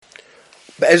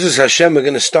Be'ezus Hashem, we're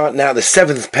going to start now the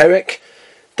 7th Perek,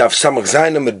 Daf Samach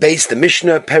Zayin Amud Beis, the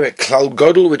Mishnah, Perek Klal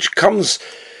Gadol, which comes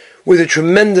with a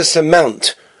tremendous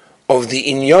amount of the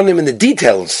inyonim and the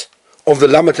details of the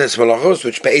Lamates Malachos,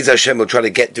 which Be'ez Hashem will try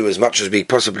to get to as much as we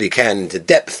possibly can into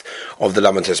depth of the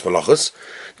Lamates Malachos.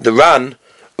 The Ran,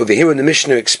 over here in the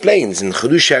Mishnah, explains, in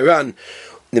Chedush HaRan,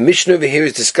 the Mishnah over here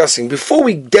is discussing, before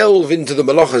we delve into the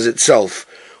Malachos itself,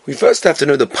 we first have to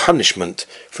know the punishment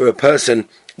for a person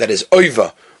that is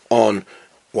over on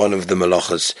one of the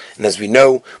malachas. And as we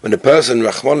know, when a person,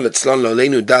 Rachman Litzlan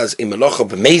Lo'aleinu, does a malacha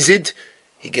b'mezid,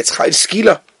 he gets chayiv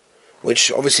skila, which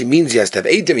obviously means he has to have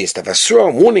edim, he has to have asura,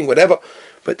 warning, whatever,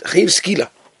 but chayiv skila.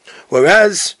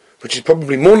 Whereas, which is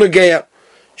probably more nageya,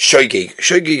 shoygig.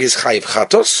 Shoygig is chayiv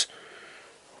chatos,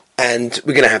 and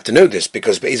we're going to have to know this,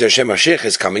 because Be'ez Hashem Mashiach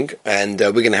is coming, and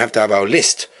we're going to have our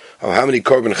list of how many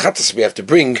korban chatos we have to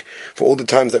bring for all the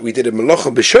times that we did a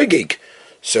malacha b'shoygig.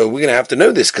 So we're going to have to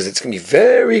know this, because it's going to be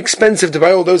very expensive to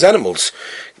buy all those animals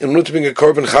in order to bring a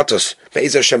korban chatos.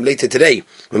 Be'ez Hashem later today,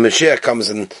 when Mashiach comes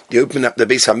and they open up the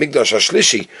Beis HaMikdash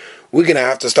HaShlishi, we're going to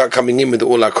have to start coming in with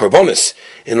all our korbanos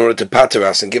in order to pater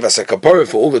us and give us a kapara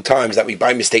for all the times that we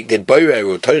by mistake did boirer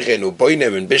or toichen or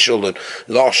boiner and bishul and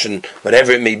losh and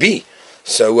whatever it may be.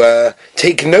 So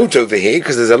take note over here,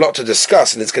 because there's a lot to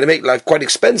discuss and it's going to make life quite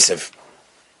expensive.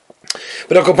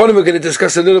 But we're going to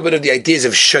discuss a little bit of the ideas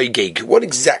of shoygig. What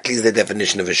exactly is the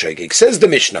definition of a shoygig? Says the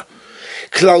Mishnah,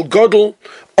 Klal Gadol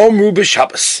Omru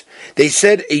b'Shabbos. They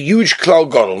said a huge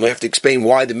Klal Gadol. And we have to explain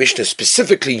why the Mishnah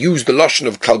specifically used the lashon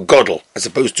of Klal Gadol as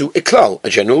opposed to a Klal, a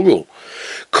general rule.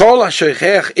 Kol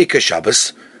ha'shoichech ikar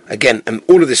Shabbos. Again, and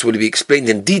all of this will be explained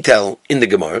in detail in the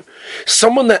Gemara.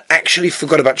 Someone that actually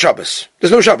forgot about Shabbos.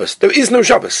 There's no Shabbos. There is no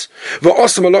Shabbos.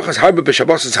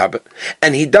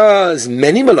 And he does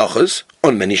many malachas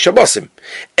on many Shabbosim.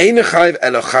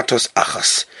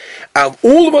 Of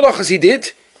all the malachas he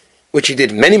did, which he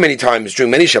did many, many times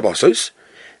during many Shabbosos,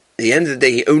 at the end of the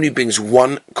day he only brings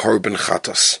one korban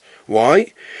chatos.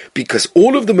 Why? Because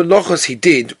all of the malachas he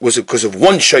did was because of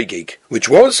one shoygig, which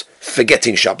was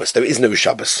forgetting Shabbos. There is no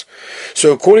Shabbos.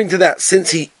 So according to that,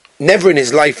 since he never in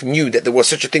his life knew that there was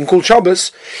such a thing called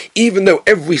Shabbos, even though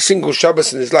every single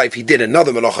Shabbos in his life he did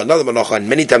another malacha, and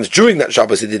many times during that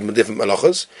Shabbos he did different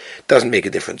malachas, doesn't make a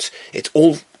difference. It's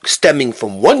all stemming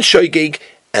from one shoygig,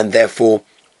 and therefore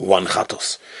one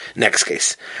chatos. Next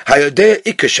case. Hayodeh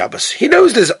ikar Shabbos. He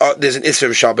knows there's an Isser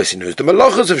of Shabbos, he knows the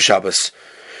malachas of Shabbos,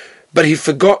 but he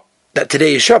forgot that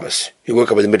today is Shabbos. He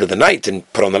woke up in the middle of the night and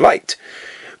put on the light.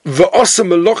 V'osa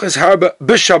melachas harba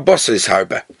b'Shabbos is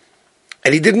harba.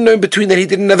 And he didn't know in between that he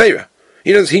did an Aveira.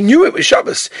 He knew it was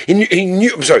Shabbos. He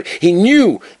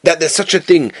knew that there's such a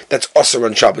thing that's Osir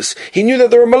on Shabbos. He knew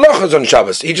that there are malachas on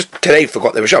Shabbos. He just today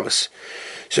forgot there was Shabbos.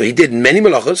 So he did many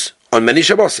malachas on many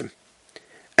Shabbosim.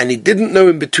 And he didn't know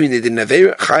in between they did an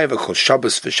Aveira, chayav kol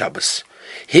Shabbos for Shabbos.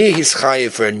 Here he's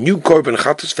chayav for a new korban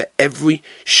chatos for every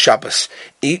Shabbos.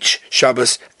 Each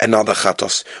Shabbos another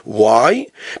chatos. Why?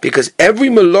 Because every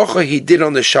malacha he did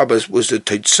on the Shabbos was the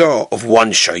totzah of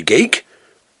one shoygig,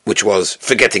 which was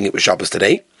forgetting it was Shabbos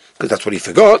today, because that's what he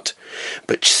forgot.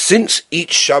 But since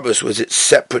each Shabbos was its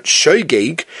separate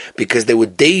shoygig, because there were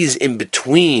days in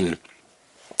between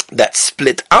that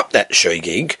split up that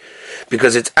shoygig,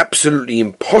 because it's absolutely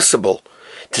impossible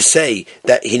to say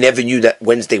that he never knew that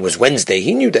Wednesday was Wednesday.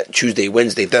 He knew that Tuesday,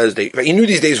 Wednesday, Thursday. He knew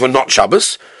these days were not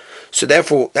Shabbos. So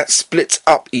therefore, that splits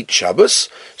up each Shabbos.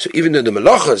 So even though the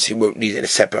malachas, he won't need a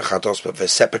separate chatos, but for a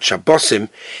separate Shabbosim,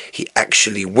 he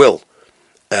actually will.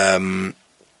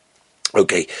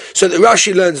 Okay, so the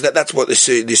Rashi learns that that's what the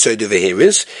sod over here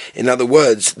is. In other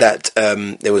words, that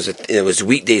there was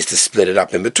weekdays to split it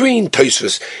up in between.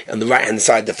 Tosfos on the right hand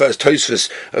side, the first Tosfos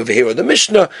over here on the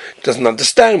Mishnah doesn't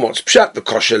understand what's pshat. The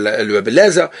kosher Rebbe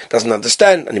Lezer doesn't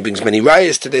understand, and he brings many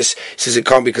rayas to this. He says it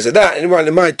can't be because of that. And right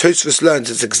in my Tosfos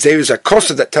learns it's a Xerus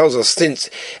HaKosher that tells us since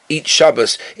each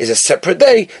Shabbos is a separate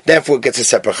day, therefore it gets a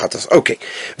separate chatos. Okay,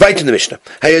 right in the Mishnah.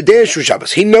 Hayodeh Shu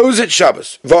Shabbos. He knows it's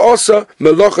Shabbos. Va'osa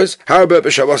melachos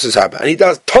and he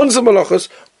does tons of malachas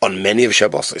on many of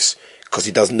Shabbos, because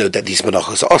he doesn't know that these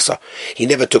malachas are asa. He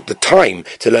never took the time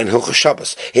to learn Hilchos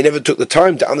Shabbos. He never took the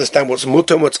time to understand what's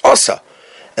mutar and what's asa.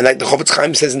 And like the Chofetz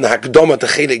Chaim says in the Hakdama to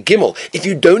Chelek Gimel, if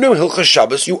you don't know Hilchos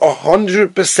Shabbos, you are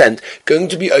 100% going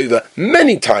to be over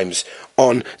many times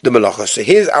on the malachas. So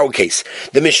here's our case.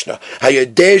 The Mishnah.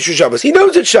 Hayodeh Shu Shabbos. He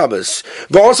knows it's Shabbos.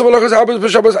 He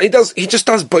just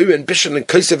does boirer and bishul and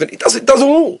kosev, and he does it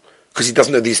all. Because he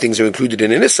doesn't know these things are included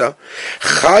in an Issa.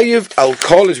 Chayiv al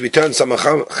kol is returned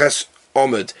Samach Ches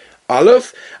Omid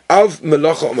Aleph, Av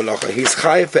Melacha or Melacha. He's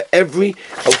chayav for every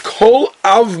Kol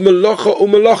Av Melacha or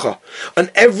Melacha. On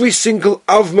every single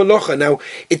Av Melacha. Now,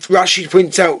 Rashi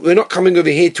points out, we're not coming over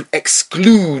here to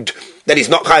exclude that he's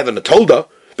not chayav on a tolda.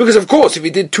 Because of course, if he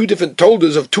did two different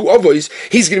toldas of two avos,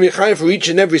 he's going to be chayav for each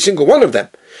and every single one of them.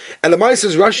 And the Lamai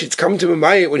says Rashi, it's come to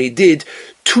Mamaya when he did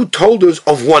two toldas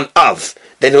of one Av.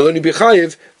 Then he'll only be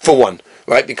chayav for one.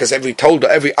 Right, because every tolda,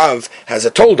 every Av has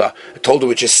a tolda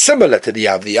which is similar to the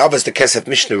Av. The Av, as the Kesef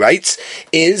Mishnah writes,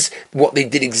 is what they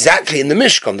did exactly in the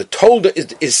Mishkan. The tolda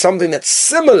is something that's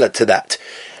similar to that.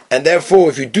 And therefore,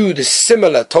 if you do the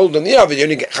similar tolda in the Av, you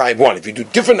only get chayav one. If you do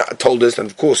different toldas, then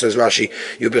of course, says Rashi,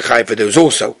 you'll be chayav for those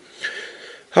also.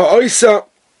 Ha'oisa.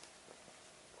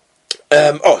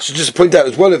 So just to point out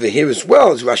as well over here as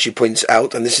well, as Rashi points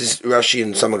out, and this is Rashi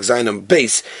in Samach Zayin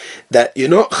base, that you're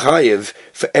not chayiv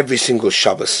for every single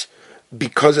Shabbos,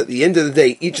 because at the end of the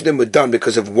day, each of them were done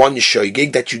because of one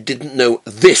shoygig that you didn't know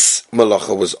this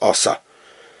malacha was asa.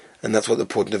 And that's what's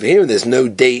important over here, and there's no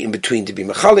day in between to be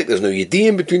mechalik, there's no yedi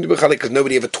in between to be mechalik, because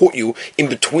nobody ever taught you in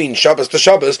between Shabbos to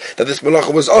Shabbos that this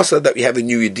malacha was asa, that we have a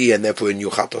new yedi and therefore a new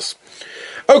chatos.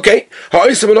 Okay,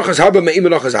 if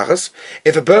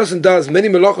a person does many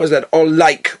melachas that are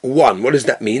like one, what does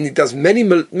that mean? He does many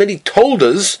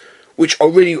toldas which are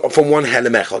really from one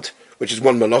helem echad, which is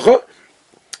one melacha.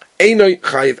 He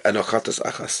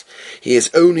is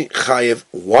only chayev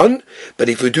one, but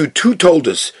if we do two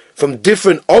toldas from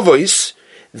different avos,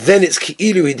 then it's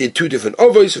ki'ilu he did two different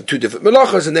ovos or two different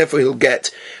melachas, and therefore he'll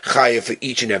get chayav for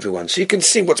each and every one. So you can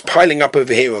see what's piling up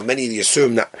over here of many of the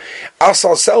assume that us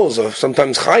ourselves are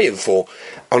sometimes chayav for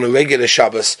on a regular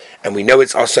Shabbos, and we know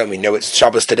it's also, and we know it's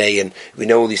Shabbos today, and we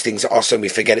know all these things are also, and we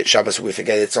forget it's Shabbos, or we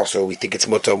forget it's also, we think it's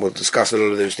mutter, and we'll discuss a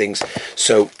lot of those things.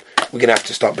 So we're going to have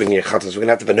to start bringing a chatas. We're going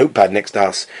to have to have a notepad next to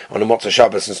us on a Motzah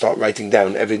Shabbos and start writing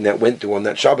down everything that went through on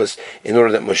that Shabbos. In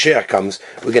order that Moshiach comes,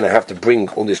 we're going to have to bring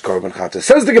all this korban chatas.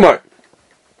 Says the Gemara,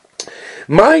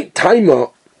 my timer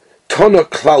Tana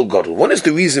Klal Gadol. What is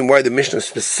the reason why the Mishnah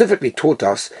specifically taught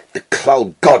us the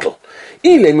Klal Gadol?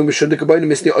 Is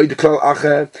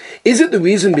it the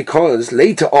reason because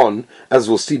later on, as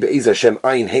we'll see Be'ez Hashem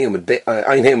Ayin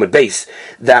Hayom base,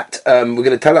 that we're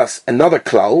going to tell us another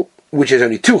Klal, which is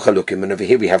only two chalukim, and over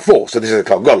here we have four. So this is a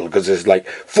Klal Gadol, because there's like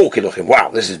 4 kilukim. Wow,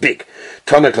 this is big.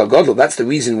 Tana Klal Gadol, that's the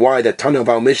reason why the Tana of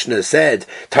our Mishnah said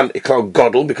Tana Klal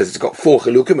Gadol, because it's got 4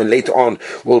 chalukim, and later on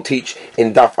we'll teach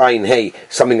in Daf Ayin Hey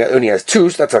something that only has 2,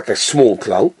 so that's like a small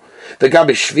Klal. The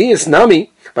Gabi Shvius Nami,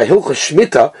 by Hilchos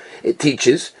Shmita, it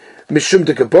teaches, it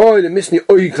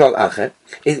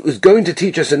was going to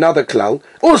teach us another klal.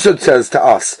 Also it says to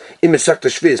us in Masechta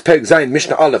Shvius, Perek Zayin,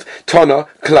 Mishnah Aleph, Tana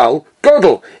Klal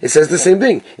Gadol. It says the same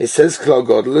thing. It says Klal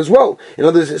Gadol as well. In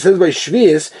other words, it says by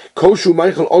Shvius, Koshu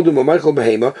Michael Odom or Michael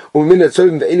Behema, or Min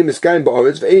Atzovim ve'enim Miskaim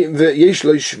ba'aretz ve'yesh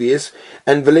lo Shvius,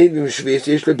 and ve'leidim Shvius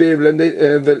yesh lo be'er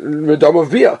v'redam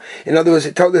of bia. In other words,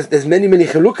 it tells us there's many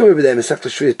chalukim over there. Masechta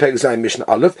Shvius, Perek Zayin, Mishnah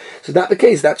Aleph. So that's the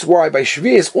case. That's why by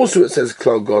Shvius also it says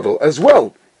Klal Gadol as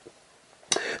well,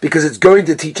 because it's going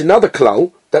to teach another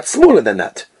klal that's smaller than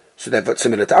that. So therefore it's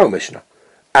similar to our Mishnah.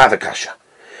 Avakasha.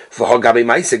 By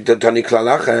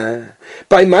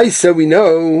Maisa we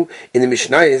know in the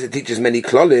Mishnah it teaches many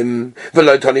klalim,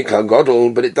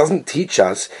 but it doesn't teach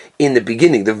us in the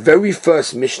beginning, the very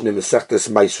first Mishnah of Masechtas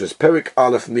Maisros, Perek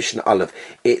Aleph, Mishnah Aleph.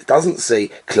 It doesn't say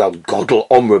Klal Gadol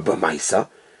Omru B'Maisa.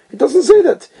 It doesn't say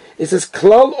that. It says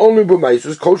Klal Omru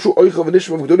B'Maisros, Kol Shu Oicha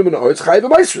V'Nishma V'Gedolim V'Na'oretz Chayav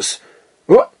B'Maisros.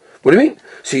 What? What do you mean?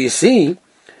 So you see,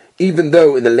 even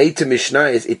though in the later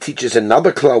Mishnayos it teaches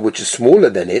another klal which is smaller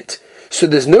than it, so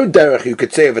there's no derech you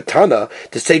could say of a Tana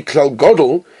to say Klal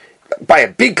Gadol by a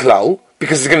big klal,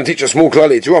 because it's going to teach a small klal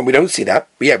later on. We don't see that.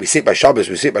 But yeah, we see it by Shabbos,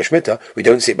 we see it by Shemitah, we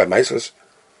don't see it by Maisros.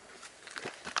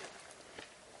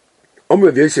 I'll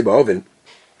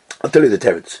tell you the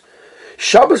teretz.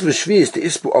 Shabbos and Shvius, the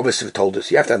Ispu Avos have told us.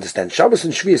 You have to understand, Shabbos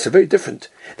and Shvius are very different.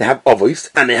 They have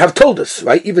Avos and they have told us,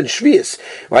 right? Even Shvius,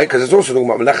 right? Because it's also talking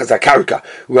about Melachas HaKarka,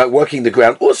 right? Working the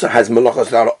ground also has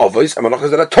Melachas that are Avos and Melachas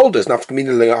that are told us.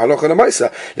 Nafkamina Halacha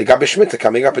Namaisa, Legabe Shemitah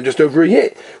coming up in just over a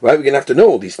year, right? We're going to have to know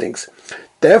all these things.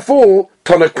 Therefore,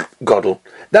 Tana Gadol.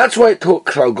 That's why it taught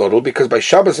Klal Gadol, because by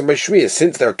Shabbos and by Shvius,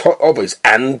 since they're taught Avos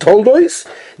and Toldos,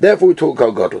 therefore we taught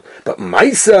Klal Gadol. But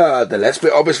Maisa, the less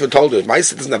bit Avos for Toldos,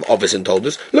 Maisa doesn't have Avos and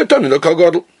Toldos. Look, Tana, no Klal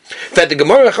Gadol. Fed the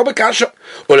Gemara, Chabakasha,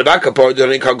 or the Bakapor, the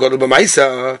Klal Gadol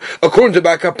b'Maisa. According to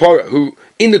Bakapor, who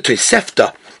in the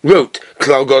Tosefta wrote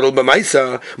Klal Gadol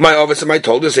b'Maisa, my Avos and my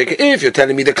Toldos. If you're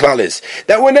telling me the Klal is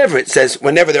that whenever it says,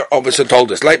 whenever they're Avos and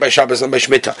Toldos, like by Shabbos and by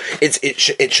Shemitah,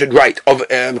 it should write of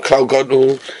Klal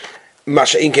Gadol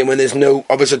Masha Inkem, when there's no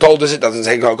obviously told us, it doesn't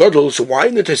say Klal Gadol. So why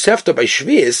in the Tosefta by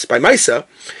Shvius, by Maisa,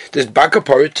 does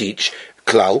Bakapora teach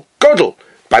Klal Gadol?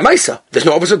 By Maisa, there's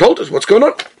no obviously told us. What's going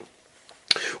on?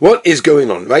 What is going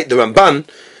on, right? The Ramban,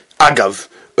 Agav,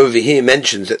 over here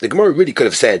mentions that the Gemara really could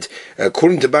have said,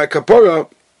 according to Bakapora,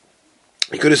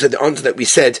 he could have said the answer that we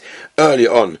said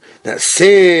earlier on, that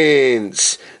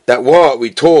since that what we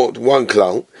taught one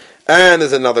Klal, and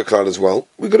there's another Klal as well,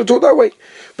 we could have taught that way.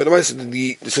 But this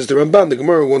is the Ramban, the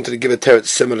Gemara wanted to give a teretz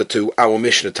similar to our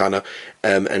Mishnah Tana,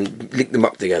 and link them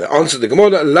up together. Answer the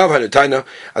Gemara, love Hanutana,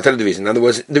 I'll tell you the reason. In other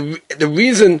words, the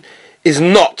reason is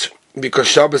not because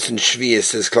Shabbos and Shvius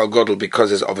says Klal Gadol because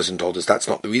there's obviously told us. That's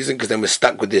not the reason, because then we're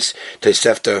stuck with this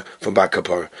Tosefta from Bar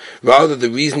Kapara. Rather, the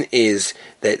reason is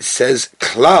that it says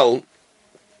Klal,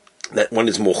 that one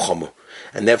is more chomo.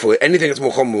 And therefore, anything that's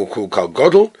more chomo we'll call Klal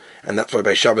Gadol, and that's why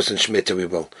by Shabbos and Shemitah we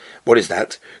will. What is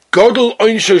that? Gadol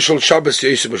oinsho shel Shabbos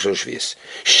yosef shel Shvius.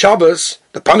 Shabbos,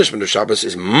 the punishment of Shabbos,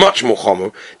 is much more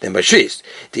chomo than by Shvius.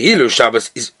 The ilu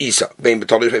Shabbos is Isa. Bein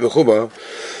b'tolish bein b'chuba.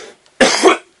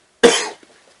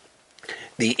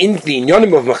 The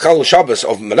inyanim of Machal Shabbos,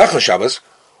 of Menachos Shabbos,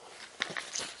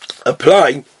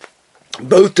 apply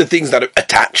both to things that are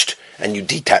attached, and you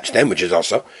detach them, which is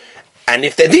also, and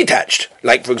if they're detached,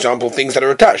 like for example things that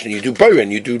are attached, and you do boren,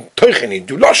 you do toichen, you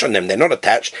do losh on them, they're not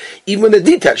attached. Even when they're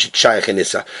detached, it's shaykh and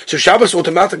issa. So Shabbos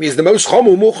automatically is the most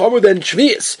chomu, more chomu than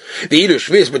Shvius. The ilu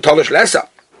Shvius b'tolish lesa,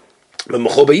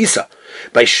 b'mechoba isa.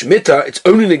 By Shemitah, it's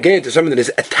only negated to something that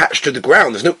is attached to the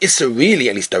ground. There's no issa really,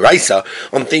 at least deraisa,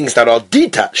 on things that are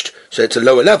detached. So it's a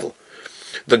lower level.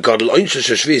 The Gadol Oinsha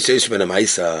Shvius is ben a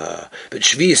Maisa, but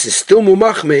Shvius is still more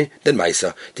machme than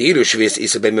Maisa. The Ilu Shvius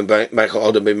is ben Michael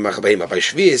Adam ben Michael Behema. By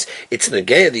Shvius, it's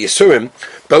negaya the Yisurim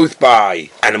both by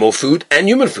animal food and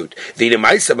human food. The Ilu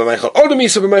Maisa by Michael Adam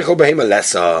Isa by Michael Behema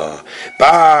lesser.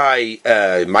 By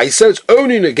Maisa, it's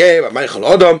only negaya by Michael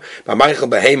Adam by Michael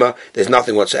Behema. There's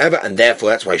nothing whatsoever, and therefore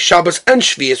that's why Shabbos and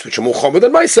Shvius, which are more chomer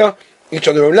than Maisa, each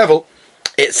on their own level,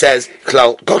 it says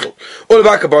Klal Gadol. All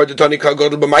about Bakabar the Tani Klal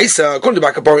Gadol b'Maisa. According to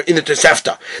Bakabar in the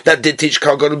Tosefta, that did teach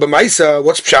Klal Gadol b'Maisa.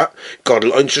 What's pshat?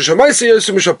 Gadol onshe shemaisa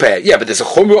yosem shapeh. Yeah, but there's a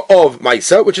chumrah of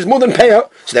Maisa which is more than peah,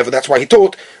 so therefore that's why he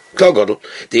taught Klal Gadol.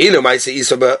 The ilu Maisa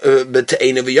isa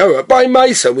b'te'ena v'yora. By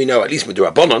Maisa we know at least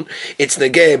Midrabanan it's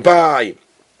negeh by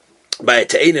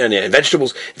te'ena and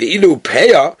vegetables. The ilu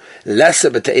peah lesser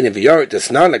b'te'ena v'yora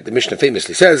does not, like the Mishnah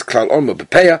famously says, klal orma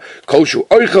b'peah koshu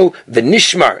oichel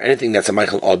v'nishmar, anything that's a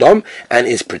Michael Adam and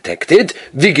is protected,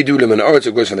 v'gidulim and oretz,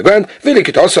 it grows from the ground,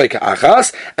 v'likitosoi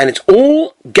ka'achas, and it's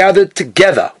all gathered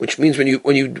together, which means when you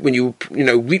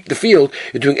reap the field,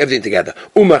 you're doing everything together.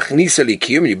 Umachnisa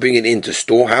likiyum, you bring it into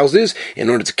storehouses in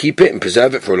order to keep it and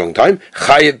preserve it for a long time.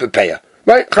 Chayev b'peah,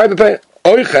 right? Chayev b'peah.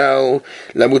 Oichel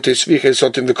lamutis viches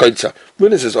sotim v'koitza.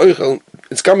 When it says oichel,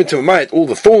 it's coming to mind all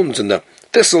the thorns and the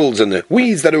thistles and the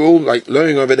weeds that are all like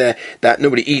lying over there that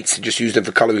nobody eats, just use them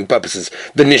for colouring purposes.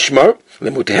 The nishmar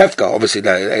lemute hefka, obviously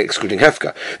excluding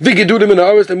hefka. Vigidulim and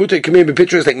aras lemute kamim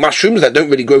pictures like mushrooms that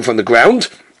don't really grow from the ground.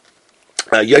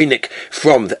 Yonik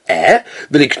from the air,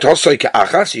 you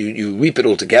reap it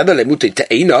all together.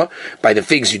 By the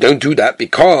figs, you don't do that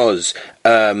because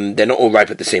they're not all ripe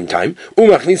at the same time. Bring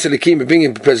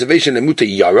in preservation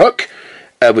yarok,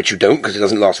 which you don't because it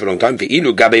doesn't last for a long time. So you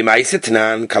see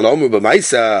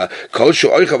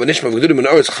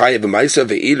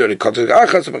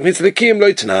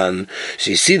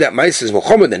that Maisa is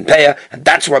more than Peah, and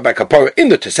that's why by Kapara in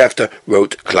the Tosefta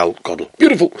wrote Klal Gadol.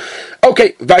 Beautiful.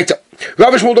 Okay, weiter.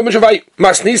 Our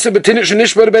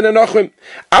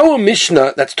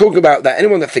Mishnah that's talking about that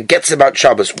anyone that forgets about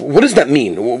Shabbos, what does that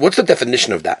mean? What's the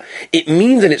definition of that? It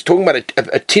means that it's talking about a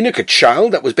tinuk, a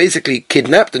child that was basically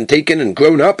kidnapped and taken and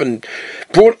grown up and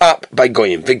brought up by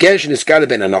Goyim. And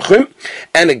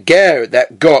a ger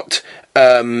that got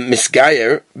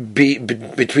misgayer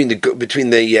between the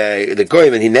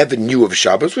goyim, and he never knew of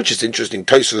Shabbos, which is interesting.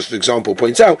 Tosfos, for example,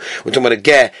 points out we're talking about a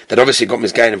ger that obviously got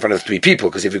misgayer in front of 3 people,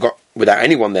 because if you got without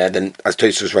anyone there, then as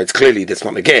Tosfos writes clearly, that's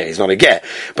not a ger. He's not a ger,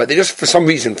 but they just for some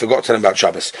reason forgot to tell him about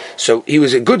Shabbos. So he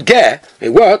was a good ger.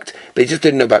 It worked, but he just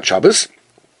didn't know about Shabbos.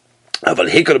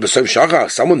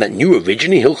 Someone that knew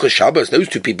originally Hilchos Shabbos, those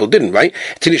 2 people didn't, right?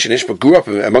 Tinish and Ishma grew up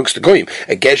amongst the Goyim.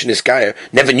 A Gesh and Iskaya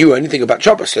never knew anything about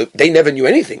Shabbos, so they never knew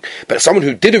anything. But someone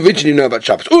who did originally know about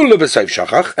Shabbos, and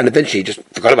eventually he just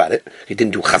forgot about it. He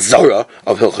didn't do Chazorah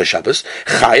of Hilchos Shabbos.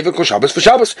 Chayiv and Kol Shabbos for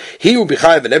Shabbos. He will be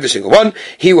Chayiv in every single one.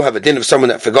 He will have a din of someone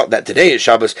that forgot that today is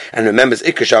Shabbos and remembers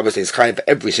Ikar Shabbos, is Chayiv for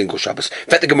every single Shabbos.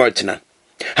 Vet the Gemara Tanan.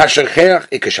 Hashercheach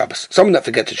Ika Shabbos. Someone that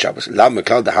forgets Shabbos. Lav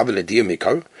Mekal Dahavel Adiyah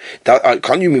Mikar.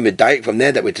 Can't you mean medayik from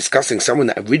there that we're discussing someone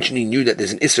that originally knew that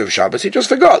there's an Isser of Shabbos, he just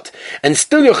forgot, and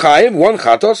still you're chayiv one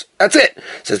chatos. That's it.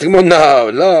 Says the Gemara, no,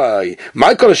 lie.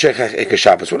 My kol Hashercheach Ika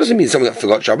Shabbos. What does it mean? Someone that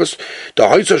forgot Shabbos? The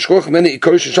Hoytzer Shkoch Meni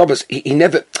Ikorish Shabbos. He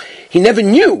never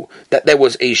knew that there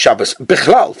was a Shabbos.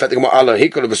 Bichlal.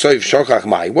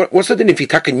 What's the thing if he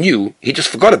taka knew? He just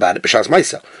forgot about it. B'shas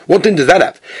Maisa. What thing does that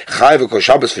have? Chayiv Kol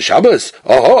Shabbos for Shabbos.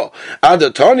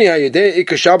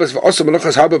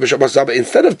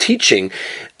 Instead of teaching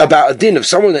about a din of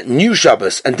someone that knew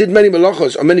Shabbos and did many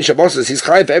malachos or many Shabbos, he's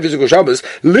chayiv for every single Shabbos.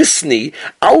 Listni,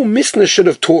 our Mishnah should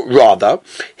have taught rather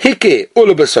hike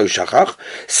ulabaso shachach,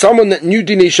 someone that knew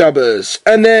dinei Shabbos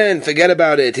and then forget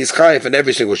about it. He's chayiv for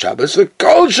every single Shabbos.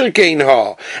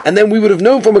 And then we would have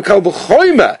known from a kal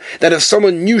v'choyma that if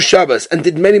someone knew Shabbos and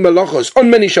did many malachos on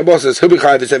many Shabbos, he'll be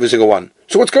chayiv for every single one.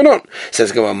 So what's going on?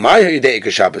 Says my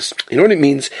Shabbos. You know what it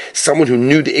means? Someone who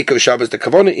knew the Ikar of Shabbos. The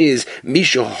kavanah is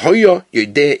Misha Hoya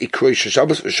Yodei Ikar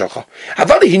Shabbos V'Shacha.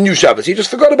 Havali, he knew Shabbos, he just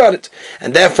forgot about it,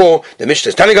 and therefore the Mishnah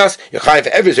is telling us you're chayiv for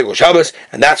every single Shabbos,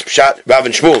 and that's Pshat Rav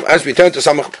and Shmuel. As we turn to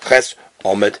Samach Ches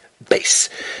Omed Base.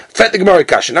 Fet the Gemara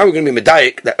Kasha. Now we're going to be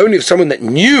medayik that only if someone that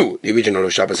knew the original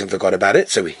of Shabbos and forgot about it,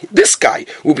 so this guy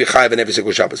will be chayiv in every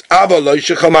single Shabbos. Ava lo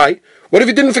shechamai. What if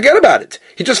he didn't forget about it?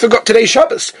 He just forgot today's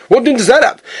Shabbos. What din does that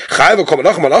have? Chayiv kol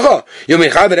malacha malacha. You mean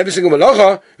chayiv in every single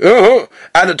malacha?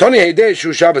 Adatoni heidei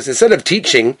shu Shabbos. Instead of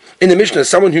teaching in the Mishnah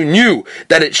someone who knew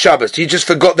that it's Shabbos, he just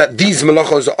forgot that these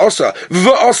malachos are osa.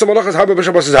 V'asa malachas harbe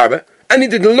b'Shabbos is harbe. And he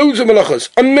did loads of malachas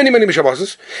on many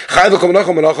Shabbos. Chayiv kol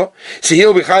malacha malacha. So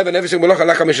he'll be chayiv in every single malacha,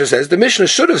 like our Mishnah says. The Mishnah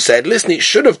should have said, listen, it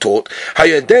should have taught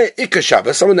hayadei ikar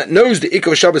Shabbos. Someone that knows the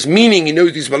ikar of Shabbos, meaning he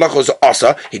knows these malachos are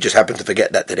osa. He just happened to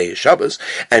forget that today is Shabbos.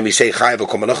 And we say chayiv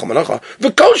kol malacha malacha.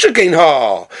 V'kol shekein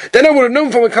ha. Then I would have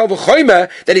known from a kal v'choyma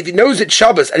that if he knows it's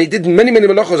Shabbos and he did many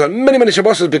malachos on many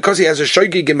Shabbos because he has a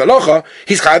shoygig in malacha,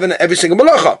 he's chayiv in every single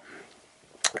malacha.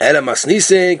 Our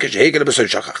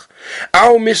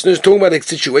Mishnah is talking about a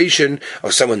situation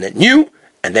of someone that knew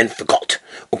and then forgot.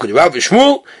 And Rav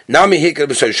Shmuel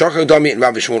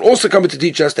also come to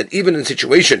teach us that even in a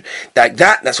situation like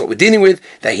that, that's what we're dealing with,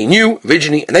 that he knew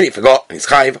originally and then he forgot, and he's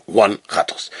chayiv one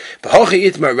chatos.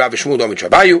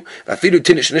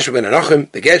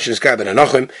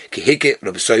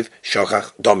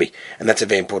 And that's a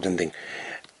very important thing.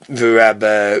 Rav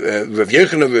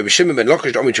Yochanan, Rav Shimon ben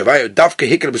Lakish, Dafke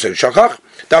Hikel b'Sov Shachach.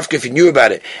 Dafke, if you knew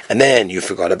about it and then you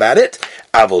forgot about it.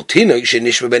 If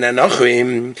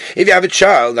you have a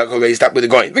child that will raise that with a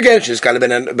goy,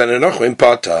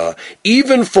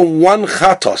 even for one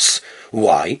chatos.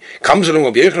 Why? Comes along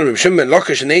Rav Yochanan, Rav Shimon ben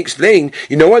Lakish, and they explain,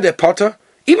 you know why they're potter?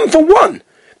 Even for one,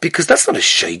 because that's not a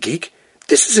shaygig.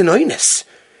 This is an oinus.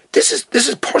 This is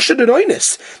poshut and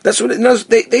oinus. That's what it knows.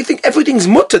 They think everything's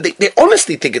mutter. They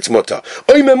honestly think it's mutter.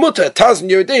 Oime mutter, tazn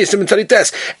yodei,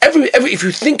 simultaneous. Every if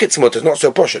you think it's mutter, it's not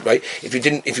so poshut, right?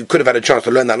 If you could have had a chance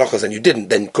to learn that lachas and you didn't,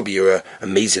 then could be you're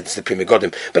amazing. It's the prima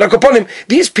godim. But upon him,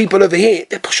 these people over here,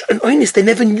 they're poshut and oinus. They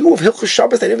never knew of Hilchos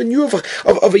Shabbos. They never knew of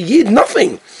a yid.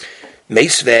 Nothing.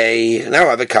 Meisvei, now I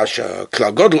have a kasha.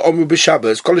 Klal Godel Omru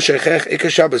b'Shabbos, Kol Sheichech Ikar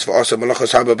Shabbos for Asa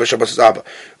Malachos Haba b'Shabbos Haba.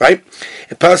 Right?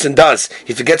 A person does.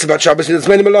 He forgets about Shabbos. He does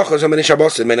many malachos, many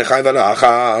Shabbos, many Chayiv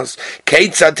alachas.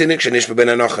 Keitzad tinik shenish ben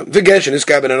anochem. V'gesh shenis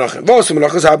kai ben anochem. V'Asa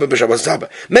Malachos Haba b'Shabbos Haba.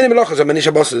 Many malachos, many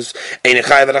Shabbos. Ein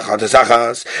Chayiv alachas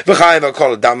achas. V'Chayiv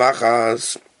al dam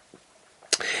achas.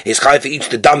 He's chayiv for each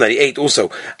the dam that he ate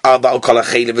also. Al kol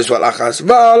ha'chelev as well achas.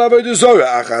 V'al avodah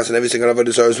zorah achas. And every single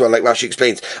avodah zorah as well, like Rashi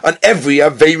explains. On every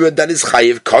aveira that is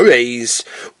chayiv koreis.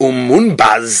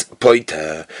 Munbaz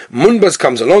poiter. Munbaz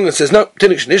comes along and says, no,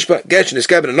 tinik shnishba, gesh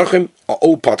niskab and anochim are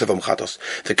all part of chatos.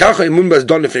 V'kacha munbaz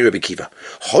don lefnei Rabbi Kiva.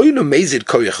 Hoyno mezid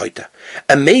koreh choyta.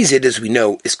 A mezid, as we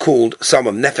know, is called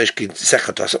someone nefesh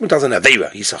kisechato. Someone does an aveira.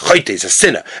 He's a choyta, he's a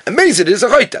sinner. A mezid is a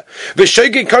choyta.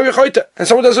 V'shoygig koreh choyta. And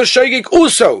someone does a shoygig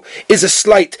also is a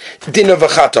slight din of a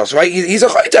chatos, right? He's a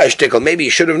chayta shtickle. Maybe he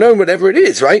should have known whatever it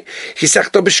is, right?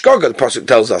 Hisechto b'shkoga, the pasuk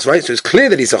tells us, right? So it's clear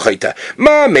that he's a chayta.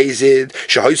 Ma mezid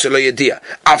shehoysa lo yediyah.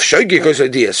 Af shoygig hoysa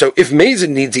yediyah. So if mezid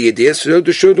needs a yediyah, so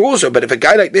the should also. But if a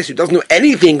guy like this who doesn't know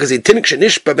anything because he tinik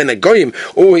shenishba ben a goyim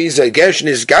or he's a gersh in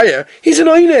his gaya, he's an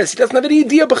oines. He doesn't have any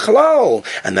yediyah b'chalal,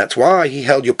 and that's why he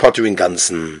held your potter in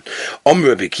Gansen. Om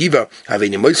Rabbi Kiva, I'm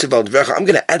going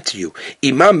to add to you.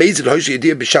 Imam mezid hoysa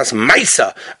yediyah b'shas maisa.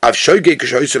 Maisa, Av Shoigeg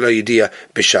Shoisel Idea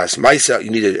Bishas Maisa. You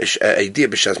need a idea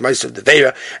Bishas Maisa of the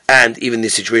Veira, and even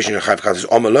this situation in Chayv Chatos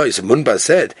Omaloi. So Munbaz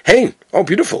said, "Hey, oh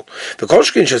beautiful. The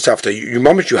Koshkin Shasafta,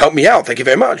 you helped me out. Thank you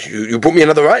very much. You brought me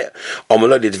another raya.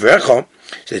 Omaloi did Verecha."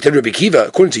 So they tell Rabbi Kiva,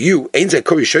 according to you, Ein Zeh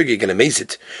Kori Shoigeg and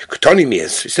Amazit. Kutani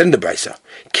Mias. He said in the Brisa,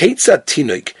 Keitza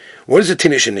Tinoik. What is a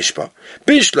Tinish and Nishpa?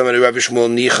 Bishlam and Rabbi Shmuel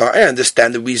Nicha. I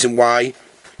understand the reason why.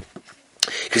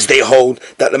 Because they hold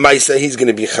that the Maisa, he's going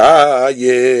to be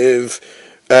Chayiv.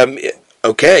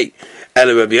 Okay.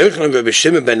 And Rabbi Yochanan and Rabbi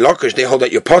Shimon ben Lakish, they hold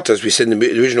that your potters, we said in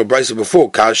the original Brisa before,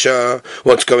 Kasha,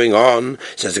 what's going on?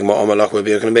 Says the Gemara, Rabbi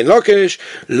Yochanan ben Lakish,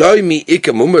 Loi mi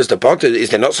ika mumbas the potter, is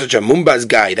there not such a mumbas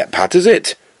guy that patters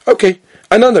it? Okay.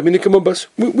 Ananda, minika mumbas.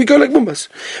 We go like mumbas.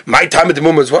 My time at the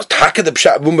mumbas was taka the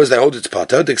pshat mumbas they hold its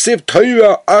potter. The ksiv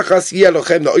Torah achas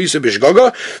yelochem the oisa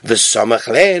bishgoga the samach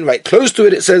len right close to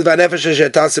it says vanefesh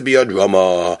shetasa biyod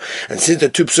rama. And since the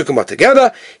two psukim are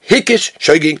together, hikish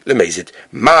shoiging lemezid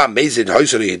ma mezid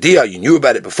hoisel yediyah. You knew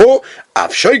about it before.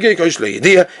 Av shoiging hoisel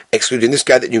yediyah, excluding this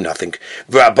guy that knew nothing.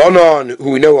 V'rabonon,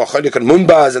 who we know are cholik on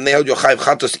mumbas, and they held your chayv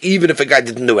chatos even if a guy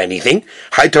didn't know anything.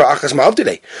 Hay Torah achas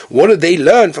ma'avdilei. What did they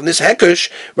learn from this hekesh?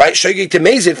 Right, Shogeg to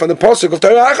Mezid from the Pasuk of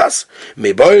Torah Achas.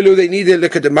 Meboilu, they needed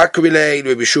look at the Makrile,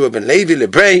 Rabbi Shua ben Levi,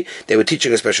 Lebrei. They were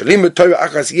teaching a special limit. Torah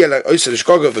Achas Yela Oisel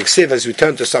Shgoga V'Ksiv as we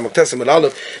turn to Samach Tesam and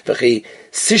Aleph. V'chi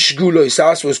Sishgulo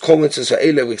Isas was comments as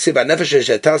Ha'ela V'Ksiv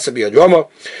Anefesh Shetasa B'Yod Rama.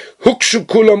 Hukshu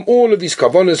Kulam, all of these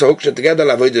kavanas are hooked together.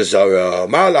 Lavodah Zara.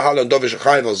 Ma'ala Halan Dovish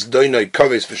Chayvos Doinoi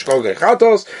Koris V'Shgoga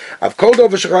Chatos. I've called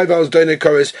Dovish Chayvos Doinoi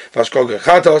Koris V'Shgoga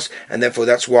Chatos, and therefore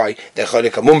that's why they're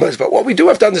Cholik HaMumbas. But what we do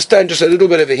have to understand just a little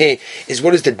bit over here is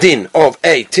what is the din of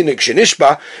a Tinuk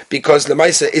Shenishba, because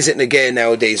Lamaisa is it Negea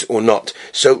nowadays or not.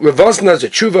 So Ravazna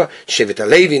Zetshuva, Shevet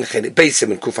HaLevi, in Chelik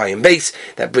Beisim and Kufayim Beis,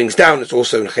 that brings down, it's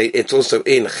also in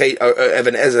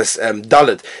Evan Ezra's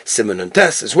Dalet, Simon and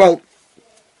Tess as well,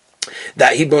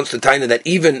 that he wants to tell you that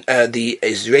even the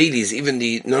Israelis, even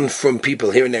the non-from people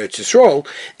here in Eretz Yisrael,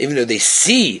 even though they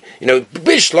see,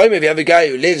 Bishloim, if you have a guy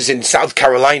who lives in South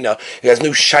Carolina, who has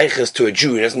no shaykhs to a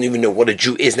Jew, he doesn't even know what a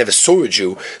Jew is, never saw a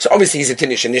Jew, so obviously he's a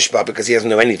Tinish and Nishba because he doesn't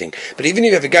know anything. But even if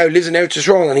you have a guy who lives in Eretz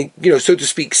Yisrael and he, so to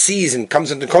speak, sees and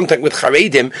comes into contact with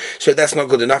Charedim, so that's not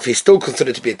good enough, he's still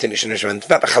considered to be a Tinish and Nishba. In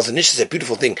fact, the Chazon Ish is a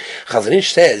beautiful thing. Chazon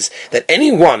Ish says that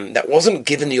anyone that wasn't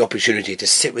given the opportunity to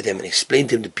sit with him and explain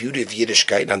to him the beauty of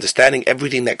Yiddishkeit and understanding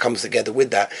everything that comes together with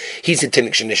that, he's a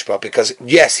Tinnik Shenishba, because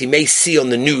yes, he may see on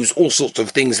the news all sorts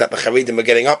of things that the Charedim are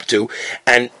getting up to,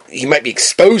 and he might be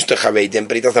exposed to Charedim,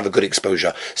 but he doesn't have a good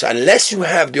exposure. So unless you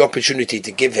have the opportunity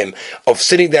to give him of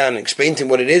sitting down and explaining to him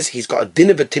what it is, he's got a din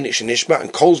of a Tinnik Shenishba,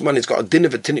 and Kolzman has got a din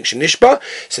of a Tinnik Shenishba,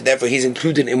 so therefore he's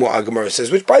included in what our Gemara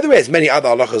says, which by the way has many other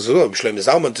halachas as well. Shlomo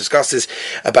Zalman discusses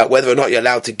about whether or not you're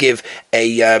allowed to give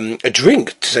a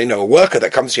drink to, say, a worker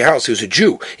that comes to your house who's a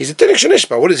Jew. He's a Tinnik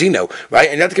Shenishba. What does he know, right?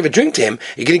 And you have to give a drink to him.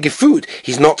 You're going to give food.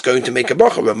 He's not going to make a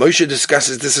bracha. Rav Moshe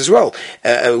discusses this as well.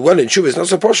 Well, in Shuvah, it's not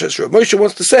so poshus. Rav Moshe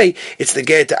wants to say it's the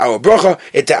gear to our bracha,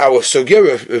 it to our sugya.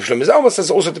 Rav Shlomo Zalman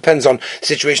says it also depends on the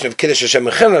situation of Kiddush Hashem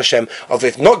and Chil Hashem, of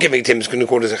if not giving to him is going to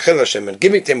call it as a Chil Hashem, and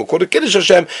giving to him will call it Kiddush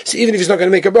Hashem. So even if he's not going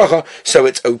to make a bracha, so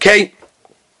it's okay.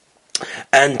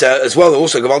 And as well,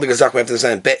 also, Gavaldig Azach, we have to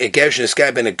understand, Gershon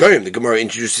Eskar ben Agorim, the Gemara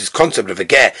introduced this concept of a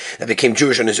ger that became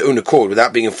Jewish on his own accord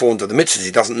without being informed of the mitzvahs.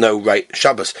 He doesn't know, right,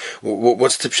 Shabbos.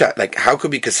 What's the pshat? Like, how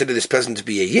could we consider this person to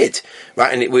be a yid?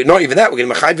 Right, and we're not even that, we're going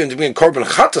to machayiv him to bring a korban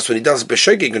chatas when he does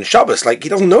b'shogeg on Shabbos. Like, he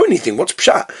doesn't know anything. What's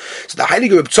pshat? So the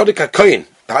Heilige Reb Tzadok HaKohen,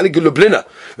 the Heilige Lublina,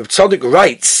 Reb Tzadok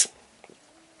writes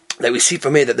that we see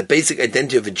from here that the basic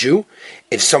identity of a Jew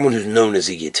is someone who's known as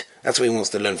a Yid. That's what he wants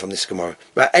to learn from this Gemara.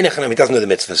 Right? He doesn't know the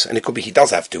mitzvahs, and it could be he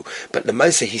does have to, but the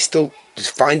Maisa he still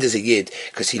defined as a Yid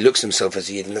because he looks himself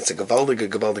as a Yid, and that's a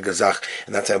Gavaldige Zach,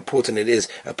 and that's how important it is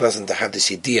a person to have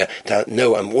this idea, to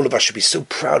know, and all of us should be so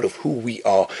proud of who we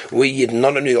are. We're Yid,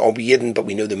 not only are we Yidden, but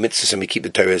we know the mitzvahs and we keep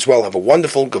the Torah as well. Have a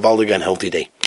wonderful, Gavaldige and healthy day.